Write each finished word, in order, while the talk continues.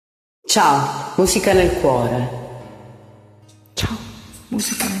Ciao, musica nel cuore. Ciao,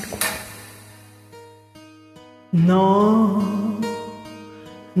 musica nel cuore. No,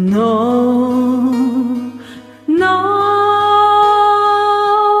 no, no,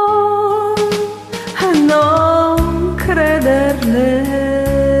 non crederle,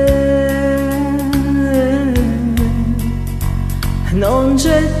 non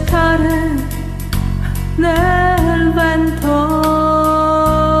gettare nel vento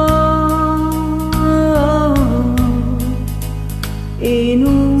in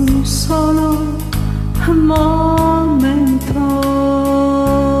un solo momento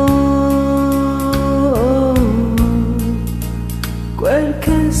quel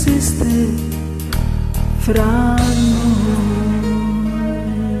che esiste fra noi.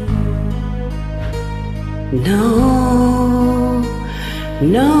 No,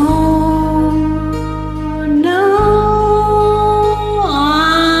 no, no,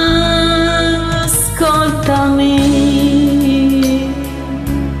 ascoltami.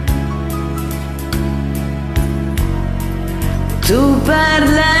 Tu per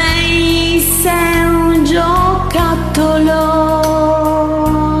lei sei un giocattolo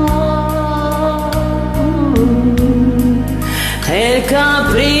e il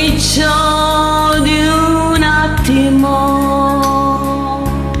capriccio di un attimo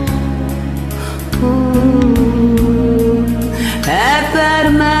e per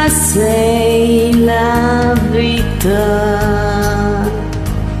me sei la vita.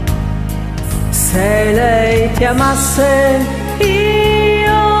 Se lei ti amasse,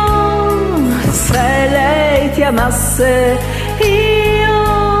 se lei ti amasse,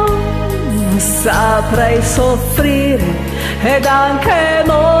 io saprei soffrire ed anche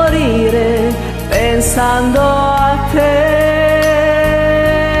morire pensando a te.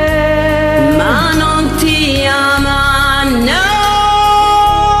 Ma non ti ama, no,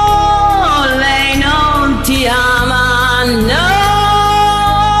 lei non ti ama, no,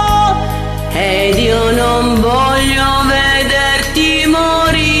 ed io non voglio vederti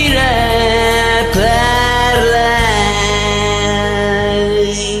morire per lei.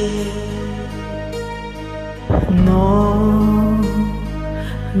 No,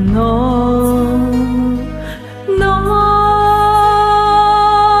 no, no,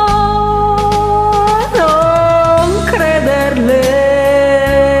 non crederle,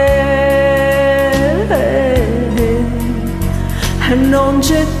 non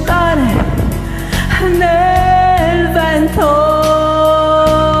gettare nel vento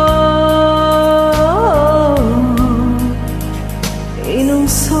in un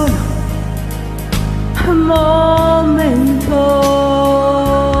solo momento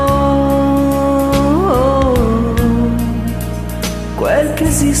quel che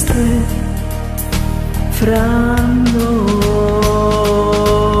esiste fra noi.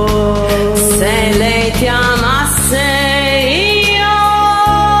 Se lei ti amasse, io,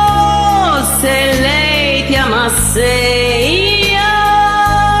 se lei ti amasse, io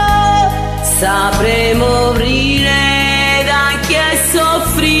saprei morire ed anche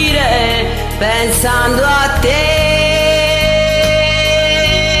soffrire pensando a te.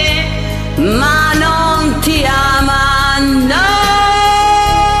 Ma non ti ama, no,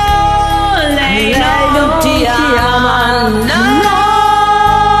 lei non ti ama, no,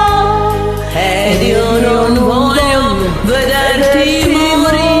 ed io non voglio vederti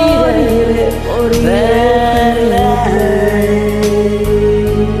morire per lei.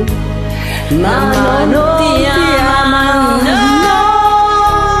 Ma non ti ama, no,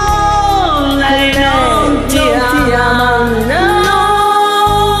 lei non ti ama,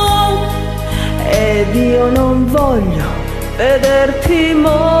 no, ed io non voglio vederti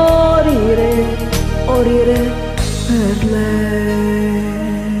morire, morire per lei.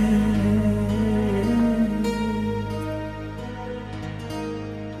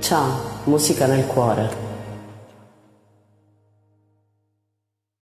 Ciao, musica nel cuore.